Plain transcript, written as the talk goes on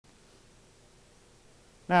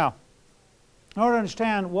Now, in order to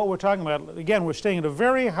understand what we're talking about, again, we're staying at a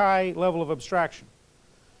very high level of abstraction.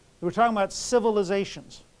 We're talking about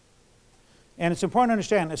civilizations. And it's important to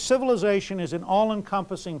understand a civilization is an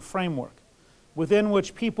all-encompassing framework within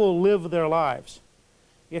which people live their lives.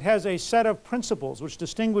 It has a set of principles which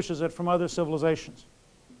distinguishes it from other civilizations.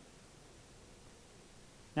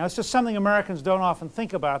 Now, it's just something Americans don't often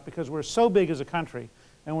think about because we're so big as a country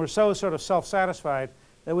and we're so sort of self-satisfied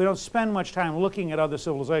that we don't spend much time looking at other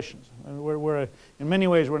civilizations. In many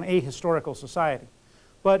ways, we're an ahistorical society.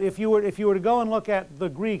 But if you were to go and look at the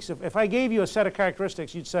Greeks, if I gave you a set of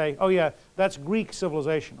characteristics, you'd say, oh yeah, that's Greek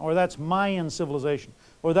civilization, or that's Mayan civilization,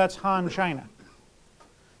 or that's Han China.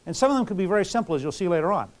 And some of them could be very simple, as you'll see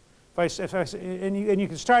later on. And you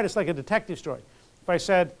can start, it's like a detective story.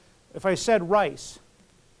 If I said rice,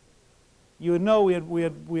 you would know we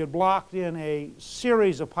had blocked in a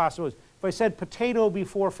series of possibilities. If I said potato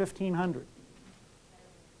before 1500,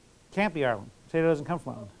 can't be Ireland. Potato doesn't come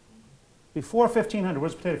from Ireland. Before 1500, where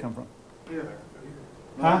does potato come from? Here.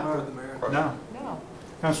 Huh? North America. No. No.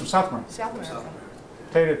 It comes from South America. South America.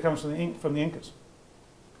 Potato comes from the Incas.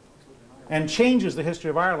 And changes the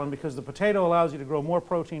history of Ireland because the potato allows you to grow more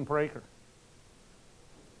protein per acre.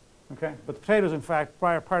 Okay? But the potatoes, in fact,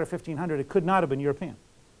 prior to 1500, it could not have been European.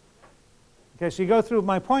 Okay, so you go through,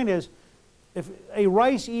 my point is, if a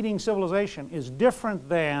rice-eating civilization is different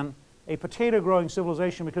than a potato-growing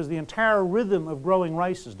civilization because the entire rhythm of growing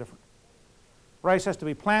rice is different. Rice has to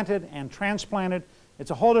be planted and transplanted.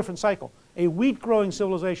 It's a whole different cycle. A wheat-growing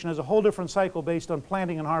civilization has a whole different cycle based on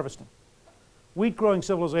planting and harvesting. Wheat-growing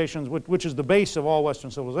civilizations, which is the base of all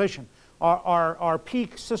Western civilization, are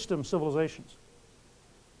peak system civilizations.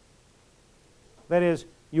 That is,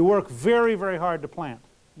 you work very, very hard to plant.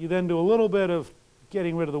 You then do a little bit of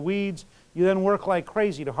getting rid of the weeds. You then work like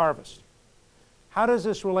crazy to harvest. How does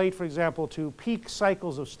this relate, for example, to peak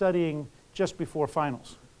cycles of studying just before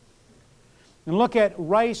finals? And look at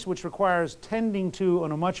rice, which requires tending to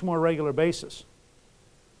on a much more regular basis.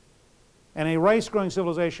 And a rice-growing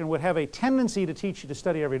civilization would have a tendency to teach you to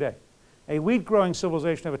study every day. A wheat-growing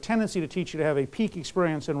civilization would have a tendency to teach you to have a peak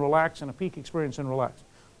experience and relax and a peak experience and relax.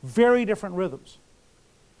 Very different rhythms.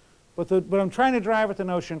 But I'm trying to drive at the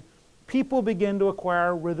notion, people begin to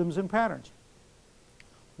acquire rhythms and patterns.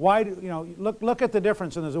 Why do, look at the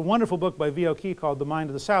difference, and there's a wonderful book by V.O. Key called The Mind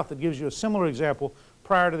of the South that gives you a similar example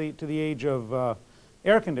prior to the age of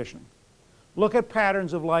air conditioning. Look at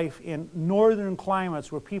patterns of life in northern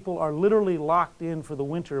climates where people are literally locked in for the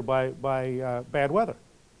winter by bad weather.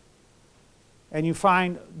 And you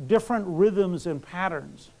find different rhythms and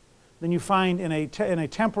patterns than you find in a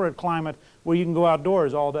temperate climate where you can go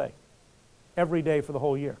outdoors all day, every day for the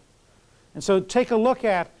whole year. And so take a look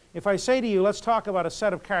at, if I say to you, let's talk about a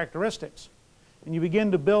set of characteristics, and you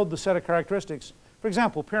begin to build the set of characteristics. For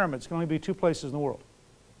example, pyramids can only be two places in the world.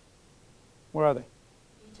 Where are they?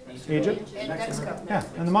 Egypt? Yeah,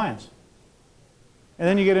 and the Mayans. And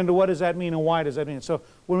then you get into what does that mean and why does that mean. So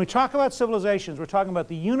when we talk about civilizations, we're talking about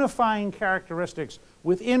the unifying characteristics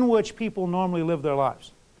within which people normally live their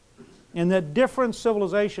lives. And that different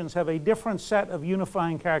civilizations have a different set of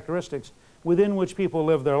unifying characteristics within which people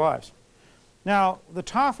live their lives. Now, the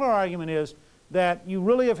Toffler argument is that you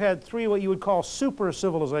really have had three what you would call super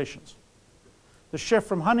civilizations. The shift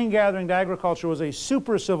from hunting, gathering to agriculture was a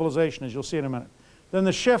super civilization, as you'll see in a minute. Then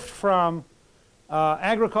the shift from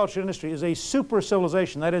agriculture to industry is a super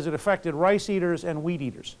civilization. That is, it affected rice eaters and wheat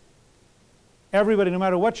eaters. Everybody, no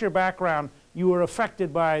matter what your background, you were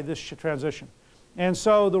affected by this transition. And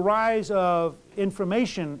so the rise of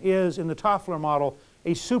information is, in the Toffler model,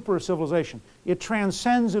 a super civilization. It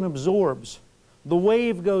transcends and absorbs. The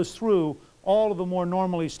wave goes through all of the more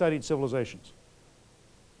normally studied civilizations.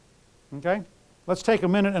 Okay? Let's take a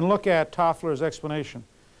minute and look at Toffler's explanation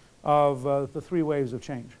of the three waves of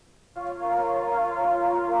change. For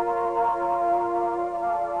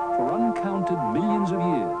uncounted millions of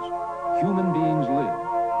years, human beings lived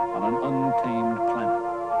on an untamed planet.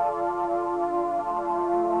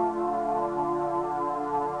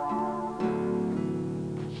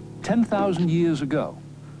 10,000 years ago,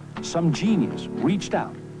 some genius reached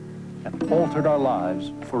out and altered our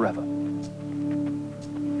lives forever.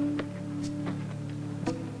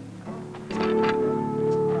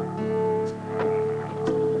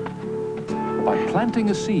 By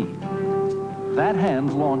planting a seed, that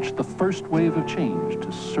hand launched the first wave of change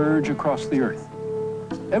to surge across the earth.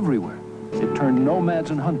 Everywhere, it turned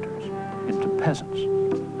nomads and hunters into peasants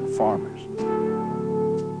and farmers.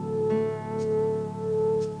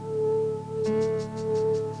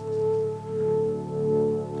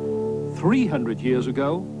 300 years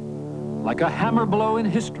ago, like a hammer blow in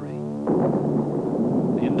history,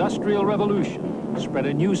 the Industrial Revolution spread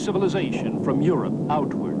a new civilization from Europe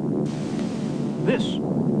outward. This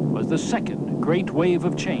was the second great wave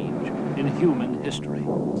of change in human history.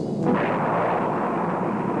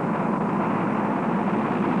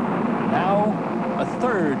 Now, a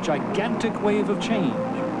third gigantic wave of change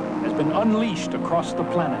has been unleashed across the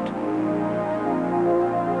planet.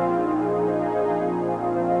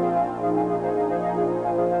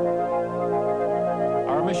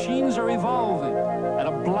 Our machines are evolving at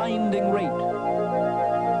a blinding rate.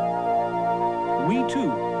 We too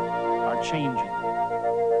are changing.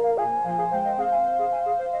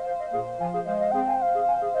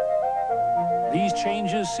 These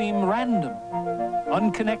changes seem random,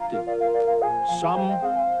 unconnected, some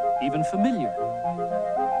even familiar.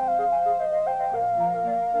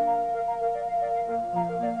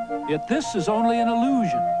 Yet this is only an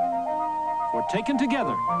illusion, for taken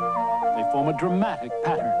together, they form a dramatic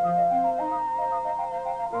pattern.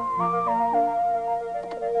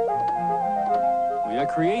 We are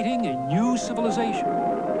creating a new civilization.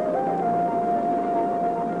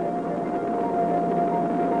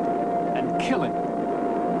 And killing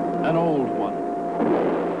an old one.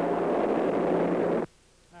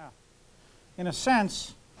 Now, in a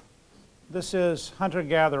sense, this is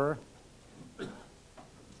hunter-gatherer.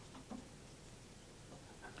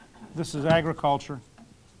 This is agriculture.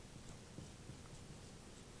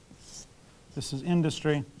 This is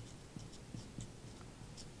industry.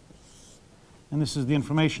 And this is the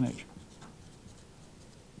information age.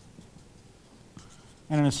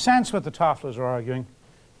 And in a sense, what the Tofflers are arguing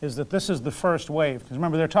is that this is the first wave. Because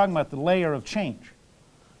remember, they're talking about the layer of change.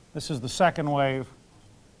 This is the second wave,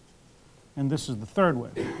 and this is the third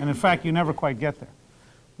wave. And in fact, you never quite get there.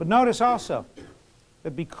 But notice also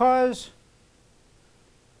that because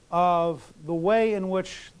of the way in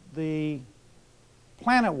which the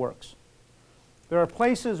planet works, there are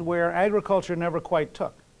places where agriculture never quite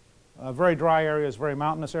took. Very dry areas, very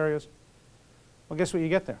mountainous areas. Well, guess what you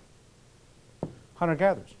get there?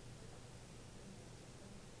 Hunter-gatherers.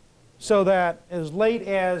 So that as late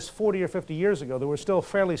as 40 or 50 years ago, there were still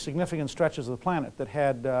fairly significant stretches of the planet that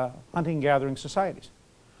had hunting-gathering societies.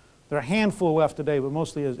 There are a handful left today, but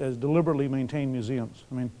mostly as deliberately maintained museums.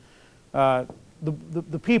 I mean,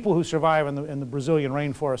 the people who survive in the Brazilian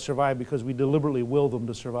rainforest survive because we deliberately will them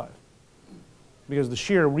to survive. Because the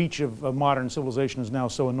sheer reach of modern civilization is now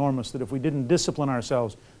so enormous that if we didn't discipline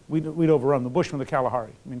ourselves, we'd overrun the Bushmen, the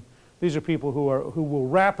Kalahari. I mean, these are people who will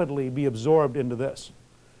rapidly be absorbed into this.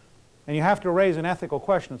 And you have to raise an ethical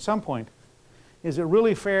question at some point. Is it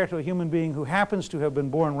really fair to a human being who happens to have been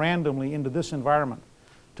born randomly into this environment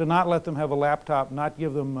to not let them have a laptop, not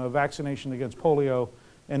give them a vaccination against polio,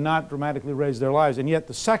 and not dramatically raise their lives? And yet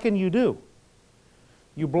the second you do,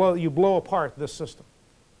 you blow apart this system.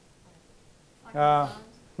 That's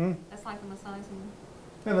like the Maasais.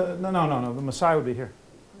 Yeah, no. The Maasai would be here.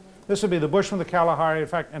 This would be the Bushmen, the Kalahari.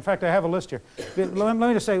 In fact, I have a list here. Let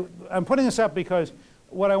me just say, I'm putting this up because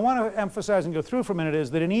what I want to emphasize and go through for a minute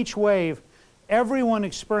is that in each wave, everyone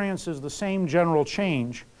experiences the same general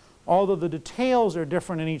change, although the details are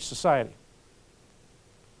different in each society.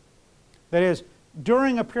 That is,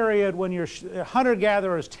 during a period when your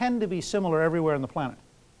hunter-gatherers tend to be similar everywhere on the planet.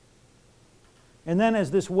 And then as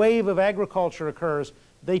this wave of agriculture occurs,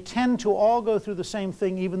 they tend to all go through the same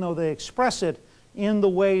thing even though they express it in the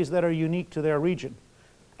ways that are unique to their region.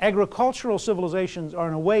 Agricultural civilizations are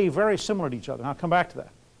in a way very similar to each other, and I'll come back to that.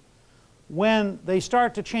 When they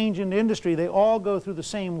start to change into industry, they all go through the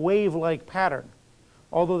same wave-like pattern,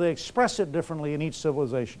 although they express it differently in each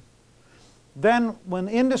civilization. Then when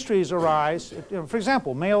industries arise, for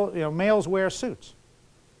example, males wear suits.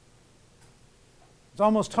 It's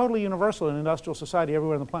almost totally universal in industrial society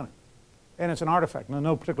everywhere on the planet. And it's an artifact.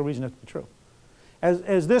 No particular reason it to be true.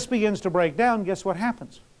 As this begins to break down, guess what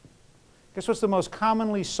happens? Guess what's the most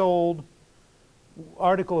commonly sold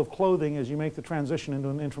article of clothing as you make the transition into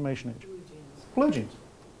an information age? Blue jeans. Blue jeans.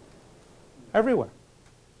 Everywhere.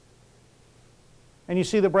 And you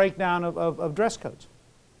see the breakdown of dress codes.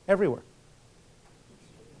 Everywhere.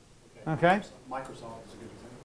 Okay? Microsoft is